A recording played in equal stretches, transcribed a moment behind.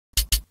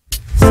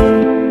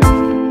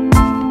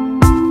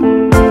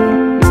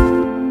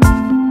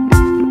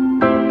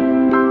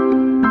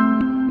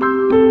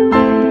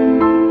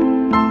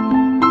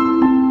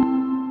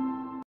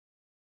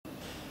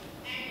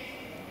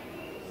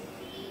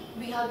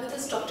have with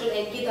us Dr.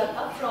 N.K.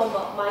 Dutta from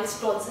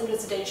Bronson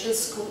Residential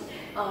School.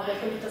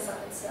 Welcome to the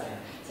science, sir.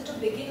 So to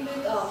begin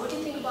with, what do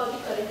you think about the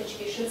current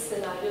education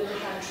scenario in the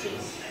country?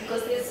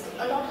 Because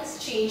a lot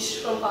has changed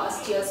from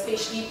past years,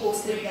 especially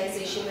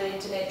post-liberalization when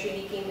internet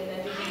really came in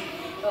and really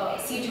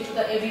seeped into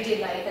the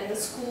everyday life, and the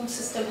school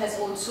system has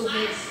also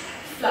been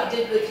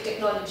flooded with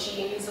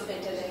technology and use of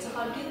internet. So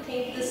how do you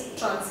think this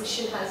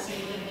transition has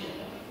really been?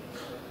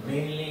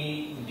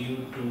 Mainly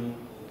due to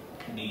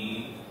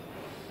the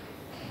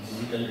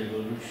digital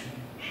revolution,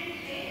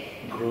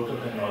 growth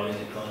of the knowledge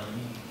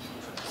economy,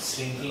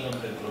 shrinking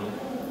of the globe,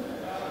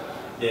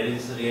 there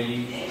is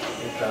really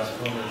a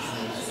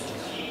transformation,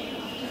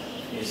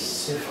 a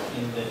shift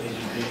in the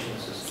education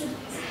system.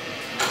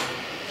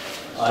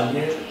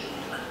 Earlier,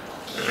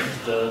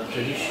 the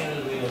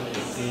traditional way of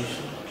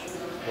education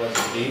was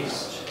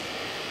based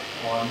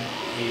on a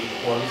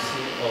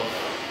policy of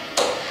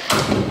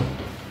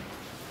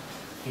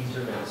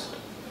intervention,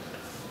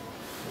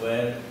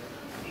 where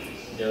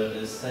there was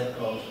a set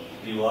of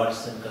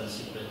rewards and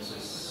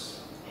consequences.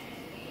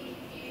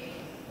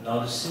 Now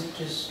the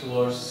shift is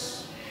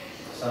towards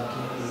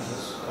something which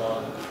is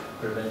called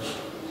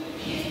prevention,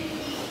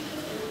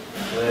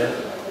 where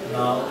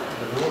now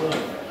the role of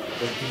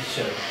the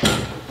teacher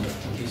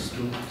is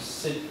to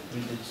sit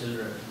with the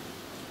children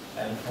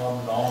and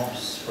form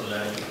norms for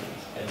learning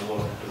and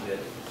work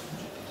together.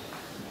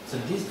 So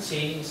this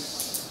change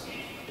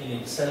in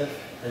itself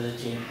has a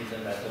change in the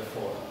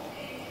metaphor.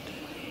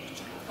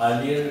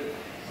 Earlier,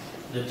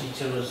 the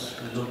teacher was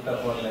looked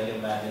upon like a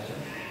manager,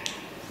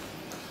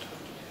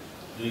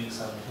 doing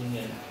something,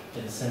 and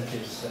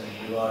incentives and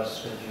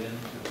rewards were given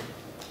to the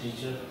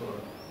teacher for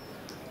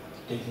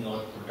taking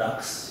out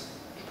products.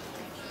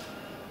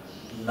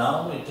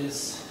 Now it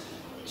is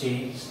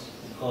changed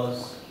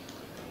because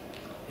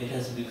it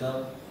has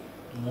become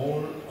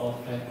more of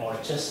an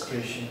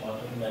orchestration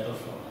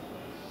metaphor,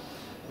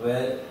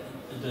 where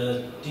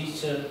the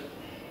teacher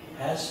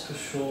has to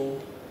show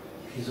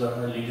his or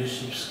her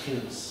leadership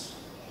skills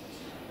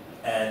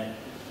and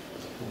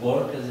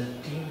work as a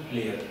team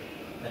player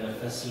and a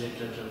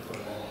facilitator for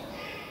that.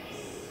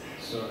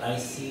 So I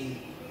see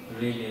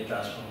really a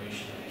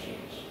transformation and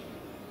change.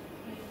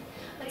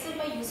 And so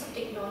by use of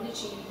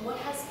technology, what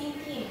has been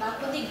the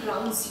impact on the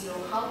ground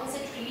zero? How has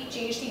it really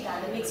changed the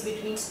dynamics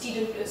between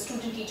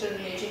student-teacher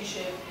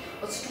relationship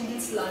or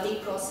students' learning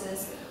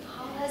process?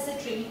 How has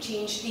it really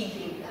changed the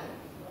game plan?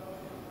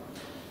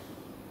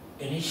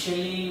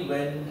 Initially,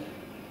 when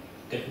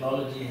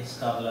technology has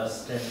come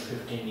last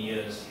 10-15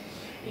 years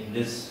in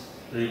this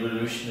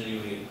revolutionary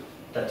way,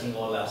 touching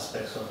all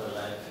aspects of our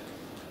life,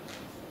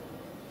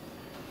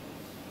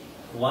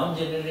 one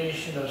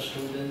generation of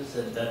students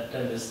at that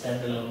time with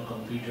standalone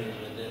computers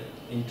with their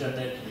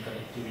internet and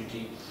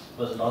connectivity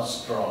was not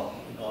strong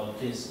in all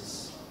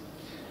cases.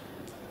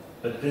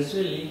 But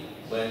gradually,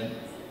 when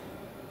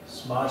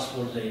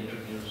smartphones are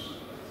introduced,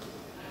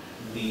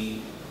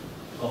 the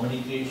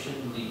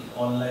communication, the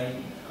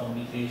online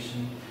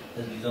communication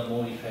has become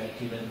more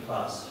effective and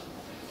fast.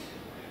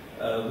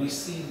 We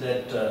see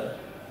that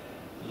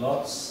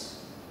lots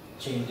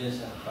changes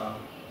have come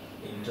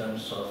in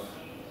terms of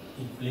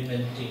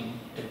implementing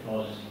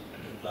technology to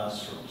the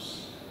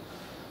classrooms.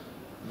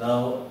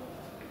 Now,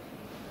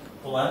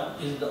 one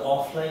is the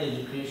offline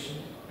education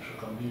through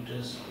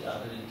computers, the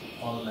other is the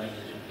online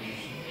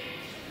education.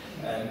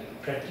 And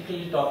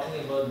practically talking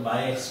about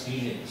my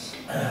experience,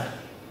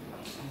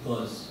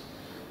 because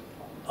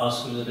our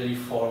school is a very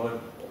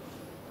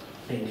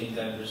forward-thinking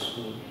kind of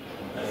school.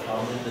 I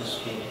founded the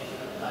school.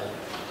 I'm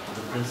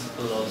the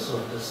principal also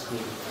of the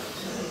school.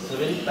 So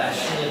very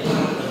passionate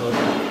about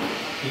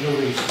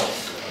innovation.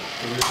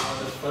 We were one of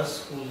the first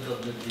schools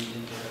of the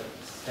region to have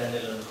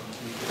standalone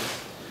computers,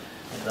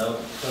 and our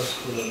first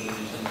school of the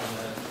region to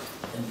have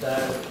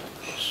entire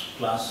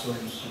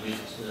classrooms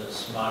with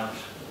smart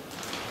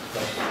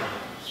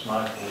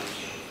boards.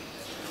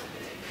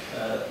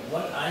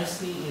 What I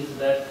see is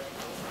that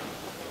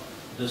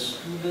the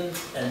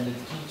students and the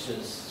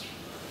teachers,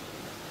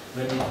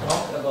 when we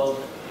talk about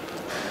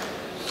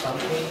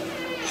something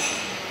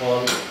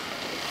called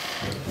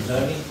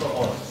learning for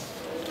all,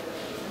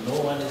 no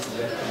one is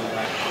left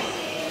behind.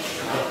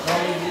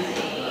 Technology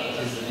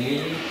is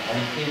really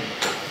helping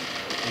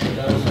in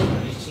terms of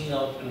reaching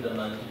out to the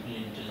multiple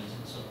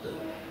intelligence of the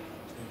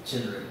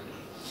children.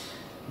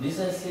 This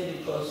I say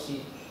because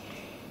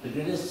the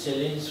greatest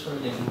challenge for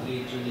an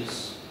educator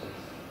is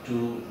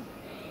to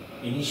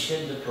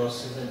initiate the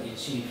process and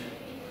achieve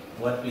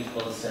what we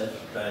call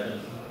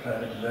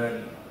self-driven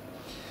learning.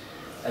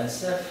 And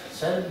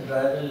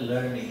self-driven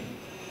learning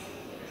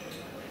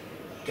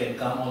can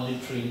come only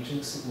through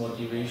intrinsic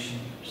motivation,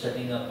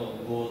 setting up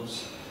of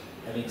goals,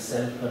 having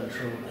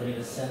self-control, having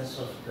a sense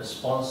of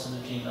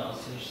responsibility in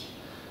ourselves.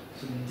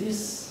 So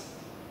this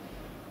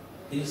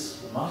is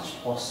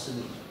much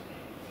possible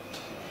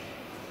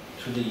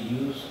through the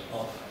use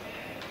of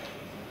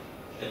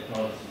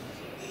technology,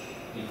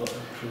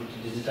 through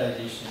the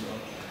digitization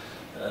of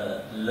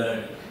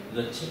learning.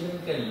 The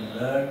children can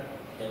learn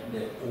at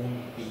their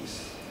own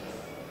pace.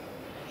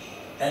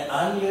 And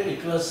earlier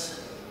it was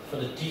for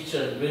the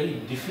teacher very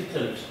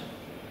difficult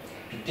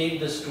to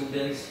take the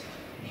students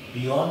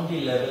beyond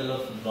the level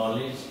of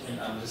knowledge and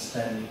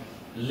understanding,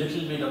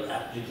 little bit of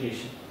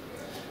application.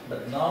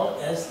 But now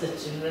as the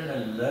children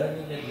are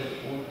learning at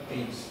their own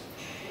pace,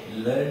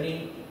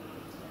 learning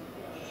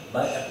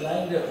by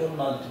applying their own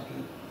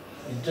multiple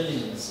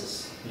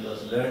intelligences,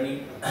 because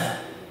learning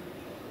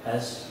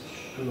has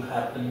to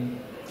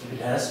happen, if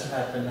it has to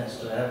happen, has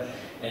to have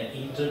an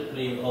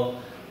interplay of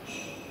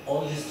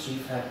all these three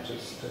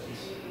factors, that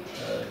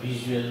is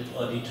visual,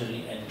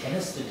 auditory and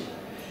kinesthetic.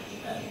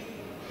 And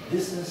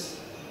this is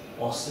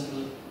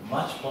possible,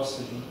 much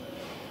possible,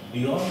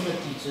 beyond the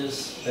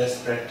teacher's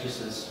best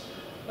practices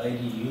by the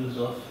use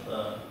of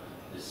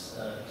this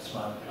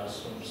smart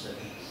classrooms and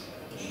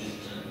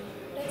digital.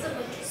 That's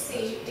about to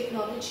say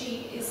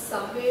technology is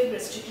somewhere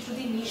restricted to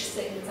the niche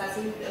segments, as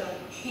in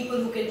people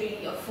who can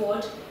really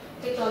afford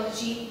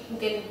technology, who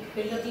can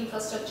build up the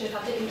infrastructure,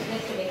 have the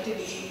internet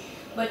connectivity.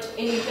 But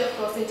in India, of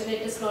course, the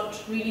internet is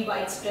not really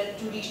widespread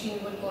to reach the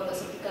inward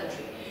corners of the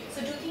country.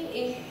 So do you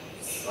think,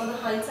 on the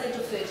hindsight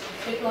of it,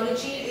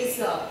 technology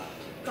is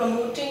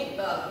promoting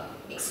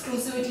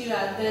exclusivity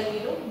rather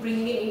than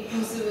bringing in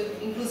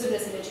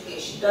inclusiveness in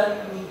education?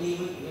 That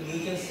we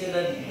can say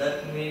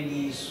that may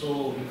be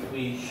so if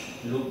we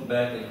look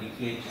back a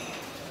decade.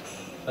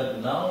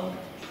 But now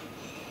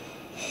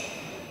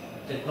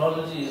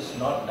technology is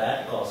not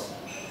that costly.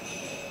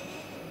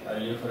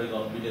 Earlier for a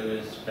computer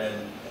we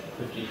spend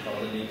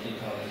 50,000, 80,000,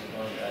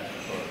 not that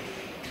for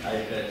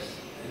iPads.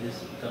 It has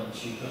become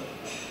cheaper.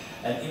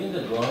 And even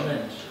the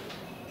government,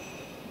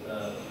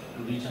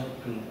 to reach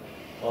out to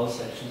all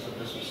sections of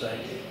the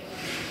society,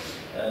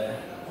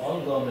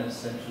 all governments,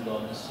 central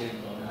government, state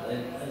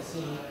government, I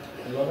see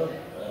a lot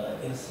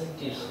of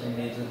incentives and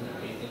measures are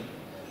taken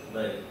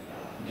by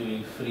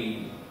giving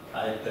free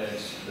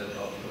iPads to the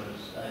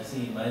doctors. I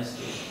see in my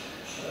state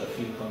a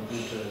few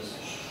computers,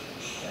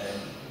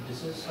 and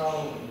this is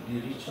how the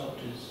reach out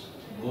is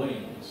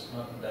going. It's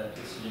not that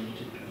it's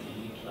limited to the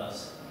elite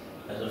class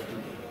as of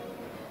today.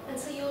 And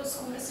so your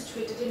school is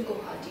situated in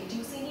Guwahati. Do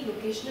you see any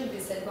locational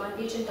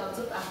disadvantage in terms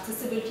of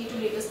accessibility to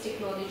latest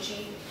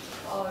technology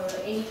or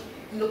any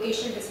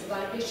locational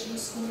disadvantage to the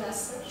school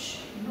as such?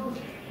 No,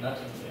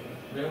 nothing.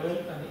 We are well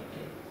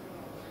connected.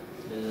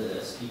 There is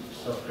a steep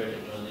software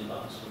technology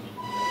classroom in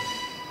here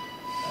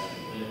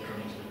and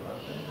electronics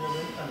department. We are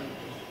well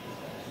connected.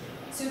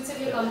 So you'd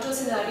say we come to a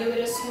scenario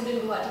where a school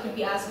in Guwahati could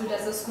be as good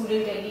as a school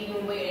in Delhi,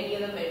 Mumbai or any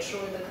other metro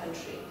in the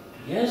country?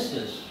 Yes,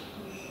 yes.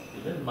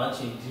 Even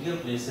much interior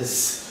places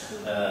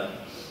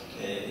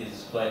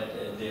is quite,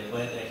 they're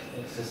quite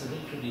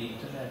accessible to the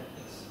internet.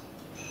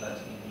 It's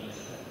nothing like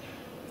that.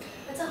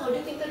 And so how do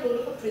you think the role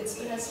of a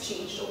principal has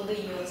changed over the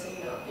years in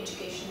the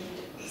education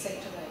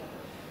sector right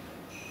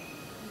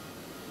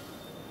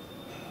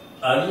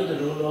now? Earlier the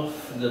role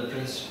of the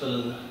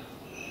principal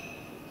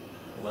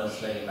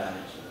was like a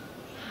manager.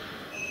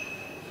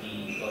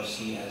 He or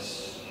she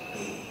has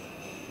to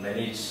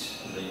manage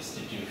the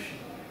institution,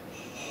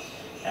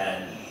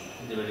 and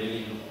they were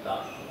really looked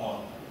up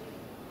on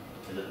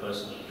as a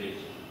person of great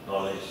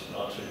knowledge,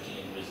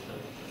 authority and wisdom.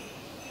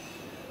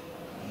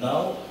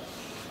 Now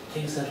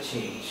things have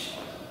changed.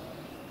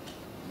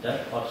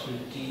 That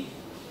authority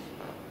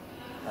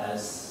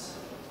has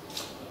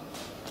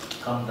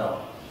come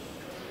down,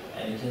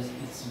 and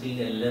it's been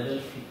a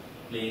level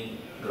playing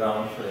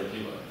ground for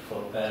everyone,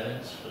 for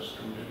parents, for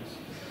students,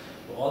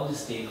 for all the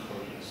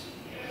stakeholders.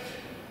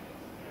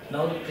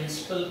 Now the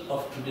principal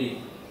of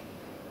today,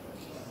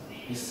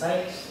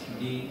 besides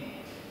being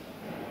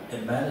a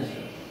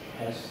manager,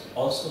 has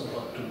also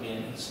got to be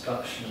an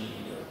instructional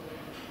leader.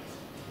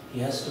 He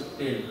has to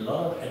pay a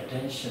lot of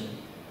attention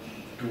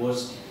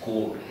towards the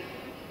code.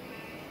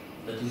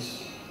 That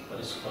is what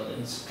is called the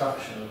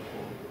instructional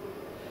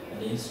code.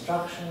 And the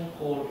instructional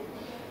code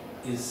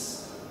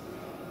is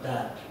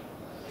that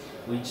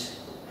which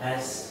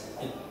has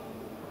a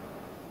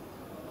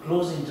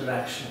close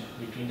interaction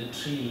between the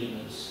three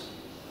elements: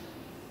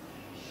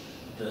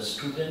 the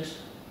student,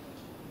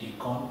 the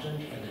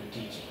content and the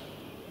teacher.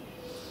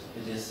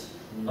 It is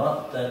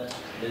not that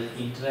there is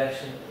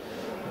interaction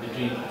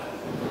between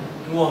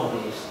two of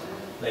those,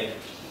 like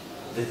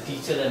the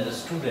teacher and the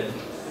student,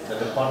 but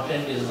the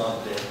content is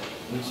not there,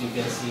 which you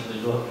can see in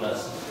the lower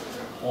class.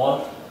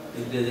 Or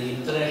if there is an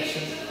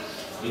interaction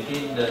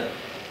between the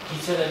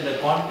teacher and the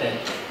content,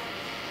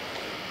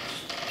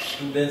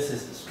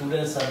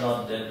 students are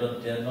not there,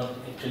 but they are not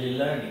actually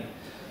learning.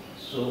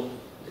 So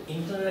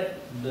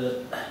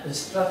the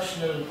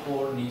instructional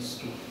code needs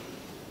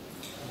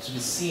to be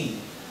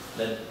seen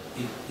that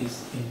it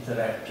is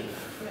interactive.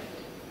 Right.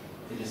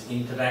 It is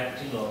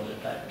interacting all the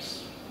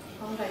times.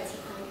 All right, so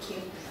thank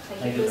you.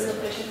 Thank you It was a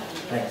very much. pleasure having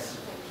you. Thanks.